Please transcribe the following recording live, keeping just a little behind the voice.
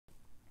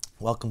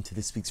Welcome to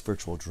this week's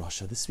virtual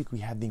drasha. This week we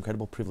have the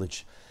incredible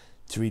privilege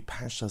to read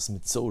Parshas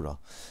Mitzorah.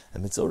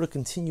 And Mitzorah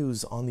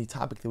continues on the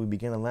topic that we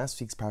began in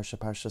last week's Parshas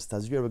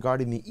Tazria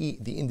regarding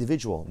the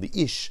individual, the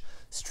Ish,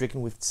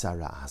 stricken with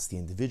tzara'as, the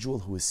individual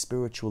who is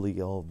spiritually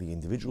ill, the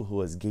individual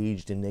who is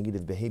engaged in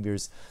negative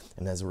behaviors,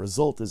 and as a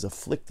result is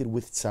afflicted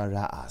with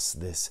tzara'as,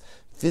 this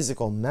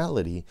physical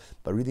malady,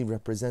 but really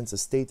represents a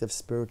state of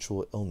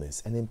spiritual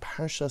illness. And in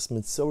Parshas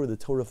Mitzorah, the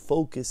Torah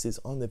focuses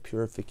on the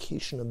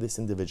purification of this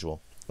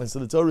individual. And so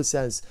the Torah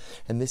says,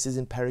 and this is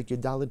in Parak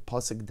Yudalid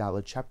Pasuk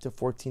Daled, chapter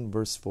 14,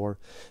 verse 4,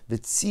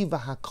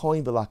 V'tziva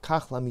hakoyin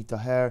v'lakach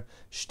lamitaher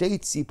shtei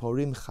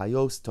tziporim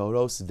chayos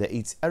toros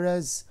ve'etz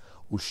erez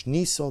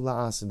ushniso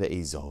la'as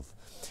ve'ezov.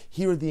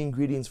 Here are the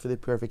ingredients for the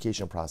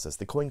purification process.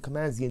 The Kohen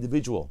commands the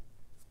individual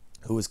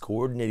who is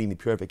coordinating the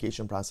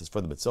purification process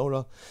for the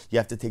Mitzorah, you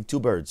have to take two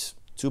birds.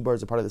 Two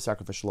birds are part of the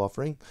sacrificial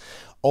offering.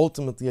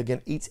 Ultimately,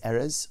 again, eitz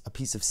erez, a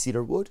piece of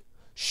cedar wood.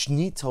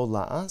 Shnito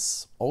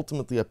la'as,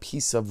 ultimately a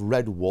piece of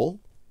red wool,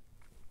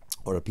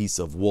 or a piece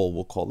of wool,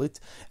 we'll call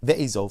it.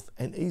 Ve'ezov,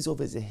 and ezov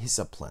is a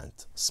hyssop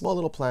plant, small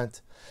little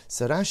plant.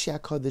 So Rashi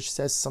HaKadosh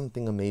says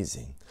something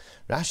amazing.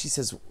 Rashi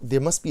says there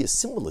must be a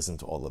symbolism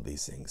to all of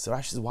these things. So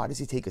Rashi says, why does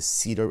he take a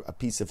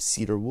piece of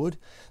cedar wood?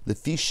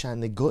 Remember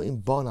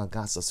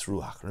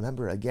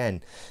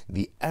again,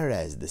 the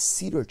erez, the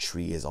cedar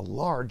tree, is a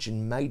large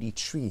and mighty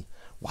tree.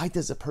 Why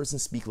does a person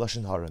speak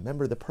Lashon Hara?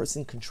 Remember, the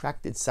person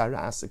contracted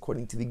tzara'as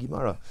according to the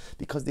Gemara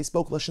because they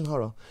spoke Lashon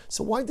Hara.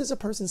 So why does a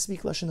person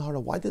speak Lashon Hara?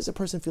 Why does a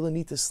person feel a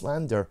need to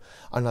slander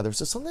another?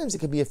 So sometimes it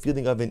can be a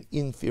feeling of an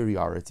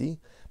inferiority,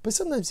 but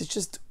sometimes it's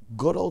just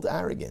good old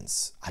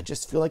arrogance. I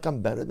just feel like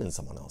I'm better than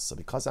someone else. So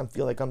because I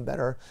feel like I'm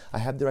better, I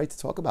have the right to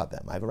talk about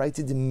them. I have a right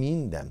to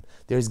demean them.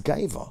 There's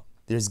gaiva.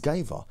 There's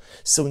gaiva.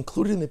 So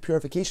included in the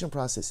purification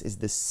process is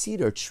the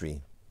cedar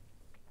tree.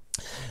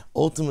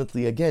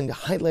 Ultimately, again,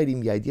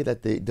 highlighting the idea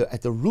that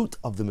at the root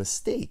of the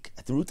mistake,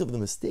 at the root of the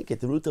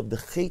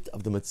chait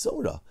of the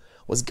Mitzorah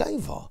was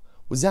gaiva,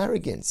 was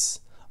arrogance.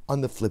 On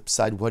the flip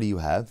side, what do you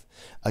have?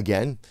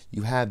 Again,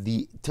 you have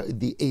the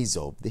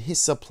ezov, the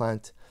hyssop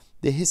plant.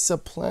 The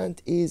hyssop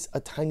plant is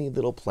a tiny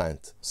little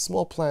plant,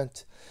 small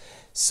plant.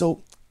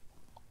 So,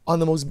 on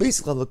the most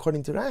basic level,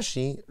 according to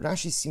Rashi,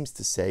 Rashi seems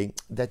to say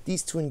that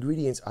these two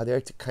ingredients are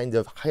there to kind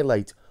of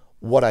highlight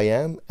what I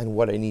am and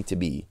what I need to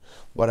be.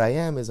 What I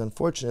am is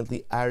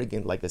unfortunately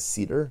arrogant like a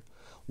cedar.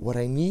 What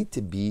I need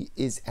to be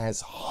is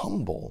as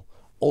humble,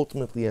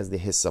 ultimately, as the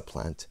hyssop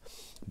plant.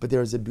 But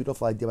there is a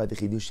beautiful idea by the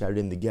Chidush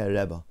HaRim, the Ger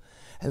Rebbe.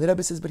 And the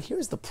Rebbe says, but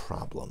here's the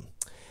problem.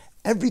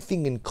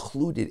 Everything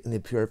included in the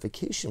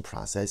purification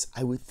process,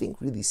 I would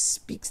think, really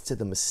speaks to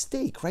the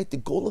mistake, right? The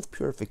goal of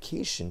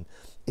purification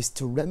is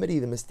to remedy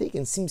the mistake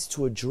and seems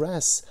to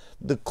address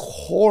the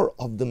core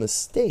of the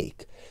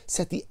mistake.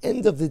 So at the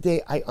end of the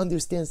day, I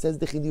understand, says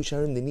the Chidush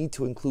HaRim, the need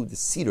to include the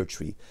cedar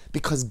tree,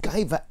 because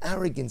gaiva,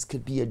 arrogance,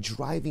 could be a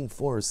driving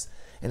force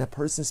in a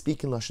person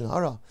speaking Lashon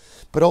Hara.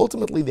 But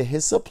ultimately, the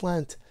hyssop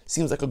plant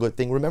seems like a good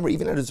thing. Remember,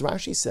 even as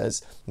Rashi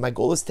says, my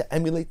goal is to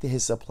emulate the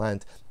hyssop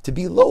plant, to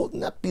be low,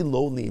 not be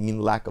lowly, I mean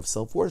lack of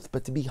self-worth,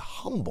 but to be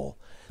humble.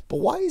 But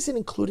why is it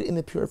included in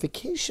the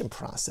purification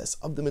process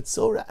of the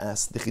Mitzorah,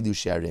 asks the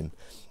Chidush HaRim?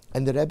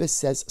 And the Rebbe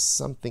says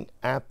something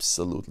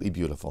absolutely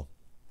beautiful.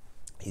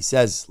 He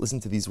says, listen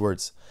to these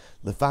words,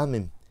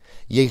 Lefamim,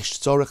 yesh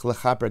tzorech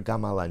lechaper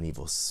gam al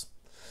hanivus.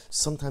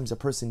 Sometimes a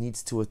person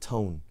needs to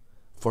atone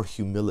for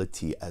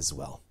humility as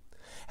well.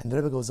 And the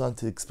Rebbe goes on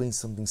to explain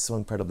something so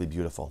incredibly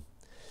beautiful.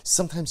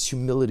 Sometimes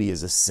humility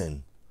is a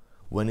sin.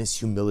 When is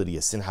humility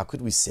a sin? How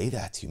could we say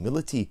that?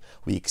 Humility,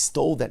 we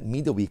extol that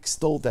midah, we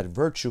extol that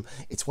virtue.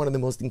 It's one of the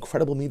most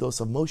incredible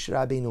midos of Moshe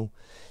Rabbeinu.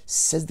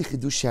 Says the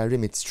Chidush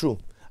HaRim, it's true.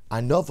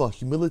 Anava,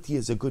 humility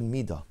is a good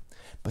midah.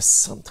 But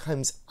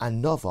sometimes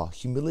anava,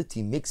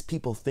 humility, makes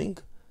people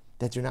think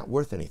that you're not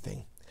worth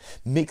anything.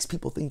 Makes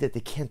people think that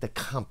they can't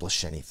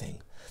accomplish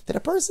anything. That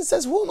a person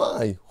says, who am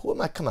I? Who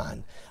am I? Come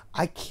on.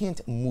 I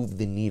can't move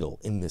the needle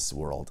in this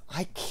world.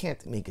 I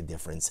can't make a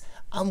difference.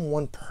 I'm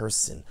one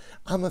person.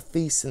 I'm a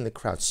face in the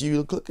crowd. So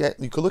you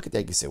could look at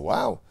that, you say,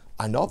 wow,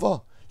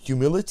 anava,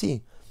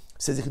 humility.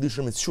 Says the Chidush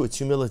HaRim, it's true, it's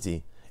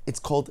humility. It's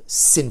called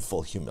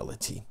sinful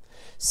humility.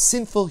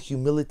 Sinful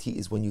humility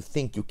is when you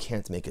think you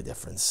can't make a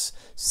difference.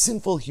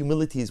 Sinful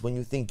humility is when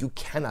you think you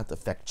cannot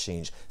affect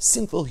change.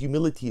 Sinful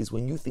humility is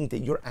when you think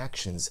that your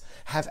actions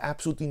have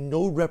absolutely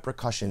no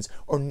repercussions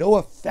or no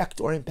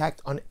effect or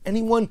impact on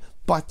anyone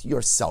but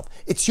yourself.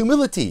 It's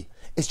humility.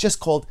 It's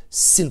just called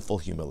sinful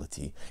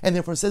humility. And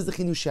therefore, says the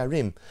Chidush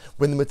HaRim,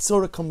 when the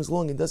Mitzorah comes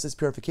along and does his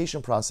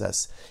purification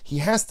process, he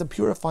has to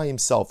purify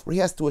himself, or he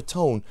has to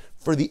atone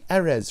for the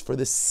erez, for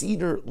the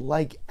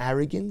cedar-like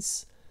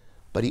arrogance,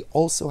 but he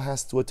also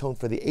has to atone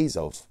for the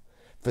ezov,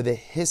 for the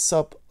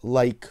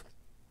hyssop-like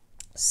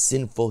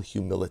sinful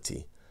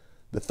humility.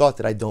 The thought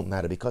that I don't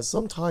matter, because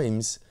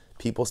sometimes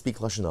people speak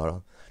Lashon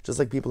Hara, just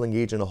like people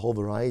engage in a whole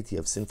variety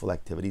of sinful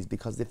activities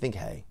because they think,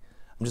 hey,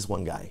 I'm just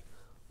one guy.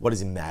 What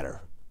does it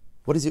matter?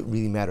 What does it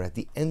really matter? At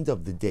the end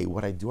of the day,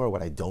 what I do or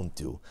what I don't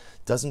do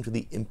doesn't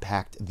really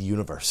impact the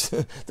universe.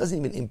 Doesn't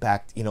even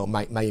impact,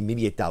 my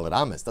immediate Dalet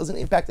Amas. Doesn't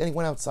impact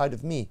anyone outside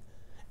of me.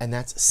 And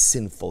that's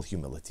sinful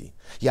humility.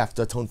 You have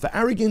to atone for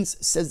arrogance,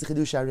 says the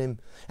Chidush Harim,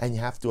 and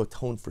you have to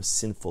atone for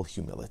sinful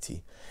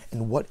humility.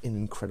 And what an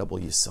incredible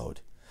yesod.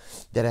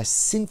 That as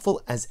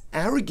sinful as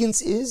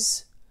arrogance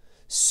is,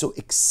 so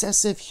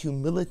excessive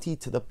humility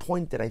to the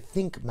point that I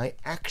think my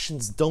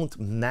actions don't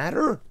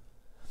matter,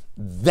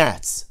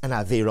 that's an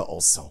Aveira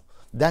also.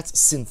 That's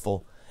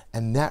sinful,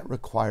 and that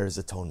requires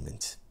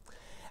atonement.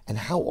 And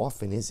how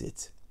often is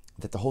it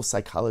that the whole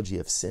psychology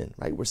of sin,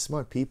 right? We're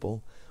smart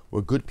people,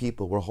 we're good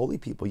people, we're holy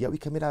people, yet we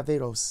commit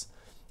Aveiros.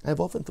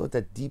 I've often thought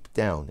that deep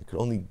down, it could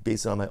only be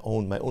based on my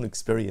own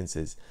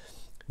experiences.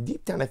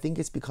 Deep down, I think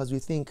it's because we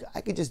think,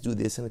 I could just do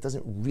this and it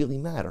doesn't really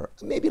matter.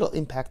 Maybe it'll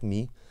impact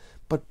me,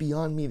 but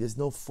beyond me, there's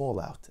no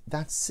fallout.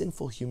 That's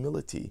sinful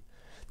humility.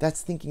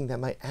 That's thinking that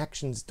my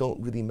actions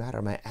don't really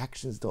matter. My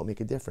actions don't make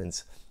a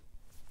difference.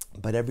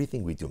 But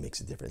everything we do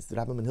makes a difference. The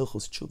Rambam in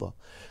Hilchos Tshuva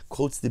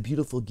quotes the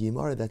beautiful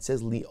Gemara that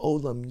says,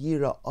 "Li'olam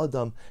yira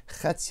adam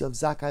chetziav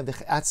zakai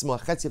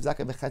v'atzma chetziav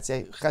zakai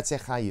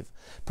v'chetzei chayiv."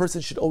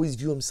 Person should always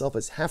view himself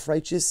as half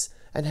righteous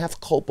and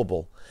half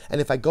culpable. And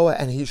if I go,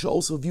 and he should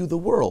also view the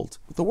world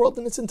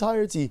in its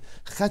entirety,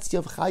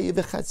 chetziav chayiv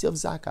v'chetziav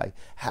zakai,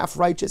 half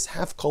righteous,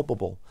 half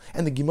culpable.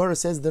 And the Gemara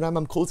says, the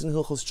Rambam quotes in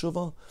Hilchos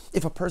Tshuva,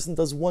 if a person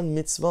does one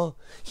mitzvah,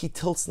 he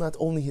tilts not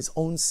only his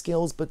own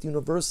scales, but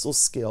universal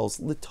scales,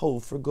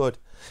 litov, for good.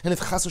 And if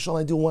chas v'shalom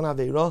I do one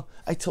aveira,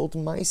 I tilt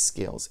my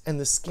scales and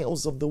the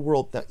scales of the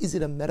world. Now, is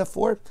it a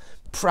metaphor?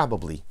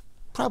 Probably.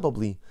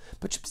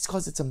 But just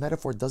because it's a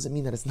metaphor doesn't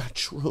mean that it's not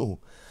true.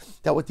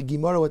 That what the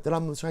Gemara, what the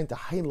Rambam is trying to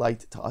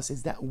highlight to us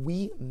is that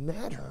we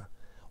matter.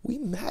 We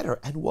matter,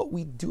 and what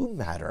we do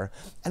matter.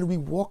 And we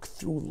walk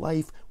through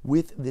life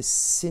with this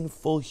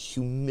sinful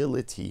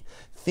humility,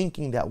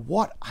 thinking that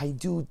what I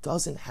do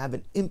doesn't have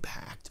an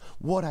impact.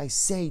 What I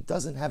say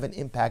doesn't have an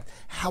impact.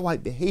 How I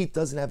behave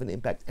doesn't have an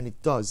impact, and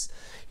it does.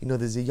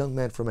 There's a young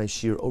man from my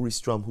shir, Ori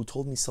Strum, who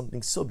told me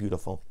something so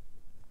beautiful.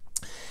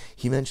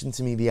 He mentioned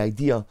to me the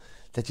idea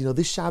that,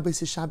 this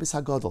Shabbos is Shabbos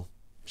HaGadol.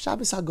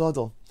 Shabbos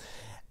HaGadol.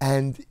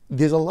 And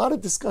there's a lot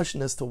of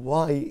discussion as to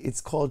why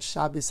it's called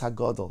Shabbos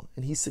HaGadol.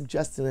 And he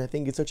suggested, and I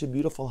think it's such a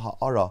beautiful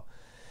ha'ara,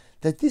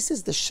 that this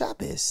is the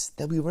Shabbos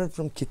that we learn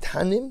from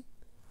Kitanim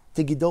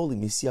to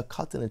Gedolim. You see a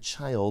katan, a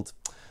child,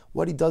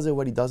 what he does or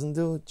what he doesn't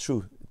do,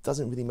 true, it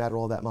doesn't really matter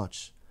all that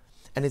much.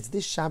 And it's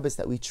this Shabbos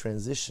that we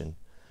transition.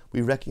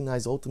 We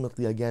recognize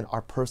ultimately, again,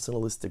 our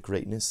personalistic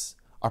greatness,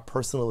 our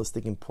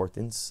personalistic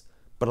importance,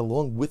 but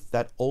along with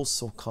that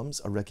also comes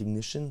a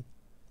recognition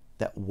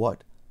that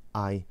what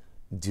I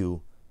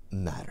do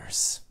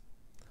matters.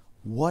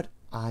 What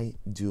I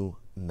do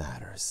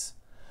matters.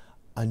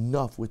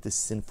 Enough with the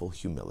sinful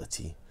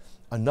humility.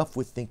 Enough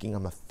with thinking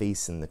I'm a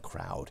face in the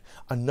crowd.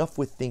 Enough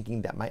with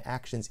thinking that my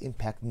actions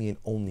impact me and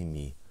only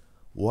me.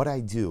 What I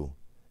do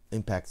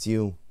impacts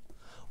you.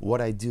 What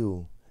I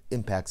do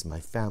impacts my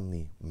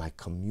family, my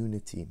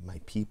community, my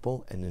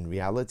people, and in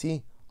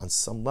reality, on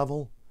some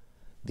level,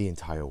 the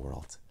entire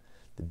world.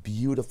 The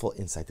beautiful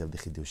insight of the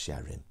Chidush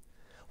Harim.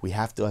 We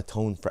have to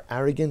atone for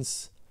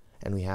arrogance, and we have